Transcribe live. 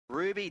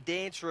Ruby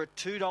Dancer at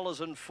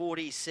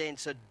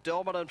 $2.40, a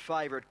dominant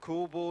favourite.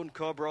 Coolborn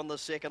Cobra on the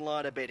second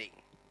line of betting.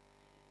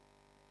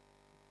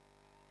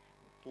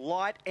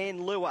 Light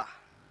and Lure,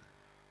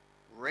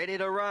 ready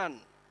to run.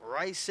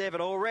 Race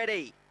 7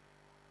 already.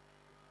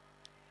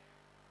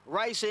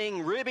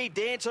 Racing, Ruby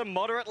Dancer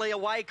moderately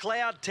away,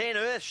 Cloud 10,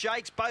 Earth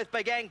Shakes, both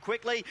began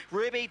quickly.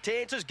 Ruby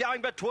Dancer's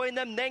going between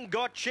them, then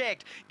got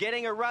checked.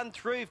 Getting a run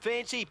through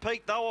Fancy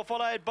Peak, they were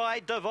followed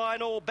by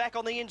Divine All. Back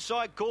on the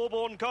inside,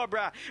 Coolborn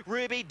Cobra.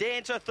 Ruby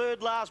Dancer,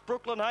 third last,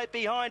 Brooklyn Hope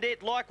behind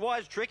it.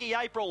 Likewise, Tricky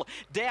April.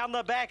 Down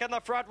the back and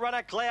the front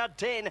runner, Cloud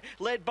 10,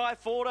 led by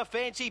Forder,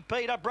 Fancy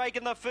Peter,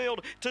 breaking the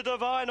field to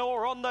Divine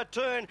All on the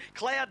turn.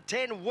 Cloud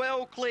 10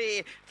 well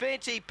clear.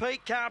 Fancy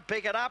Pete can't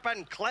pick it up,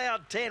 and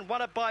Cloud 10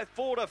 won it by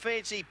Forder,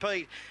 Fancy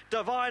Pete.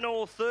 Divine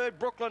All third,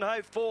 Brooklyn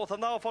Hope fourth,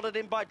 and they'll followed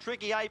in by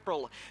Tricky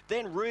April.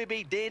 Then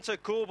Ruby Dancer,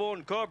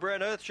 Coolborn Cobra,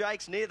 and Earth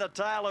Shakes near the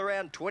tail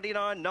around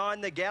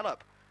 29.9 the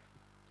gallop.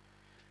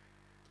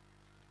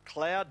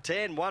 Cloud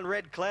 10, one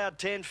red Cloud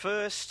 10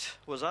 first,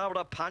 was able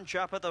to punch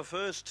up at the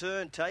first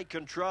turn, take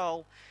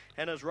control,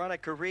 and has run a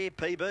career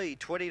PB,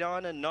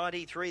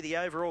 29.93 the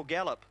overall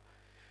gallop.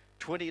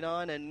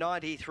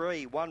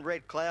 29.93, one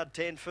red Cloud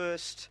 10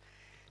 first,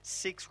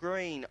 6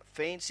 green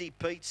Fancy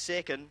Pete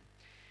second,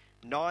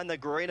 9 the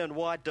green and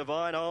white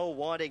Divine Ole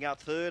winding up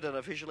third, and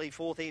officially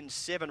fourth in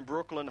 7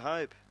 Brooklyn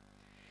Hope.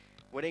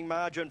 Winning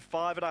margin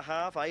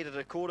 5.5, 8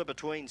 1/4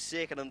 between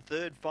second and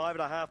third,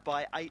 5.5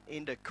 by 8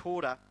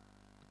 1/4.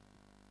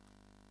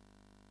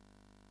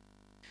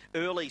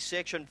 Early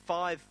section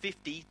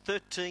 550,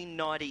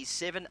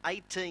 13.97,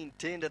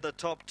 18.10 to the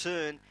top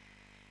turn.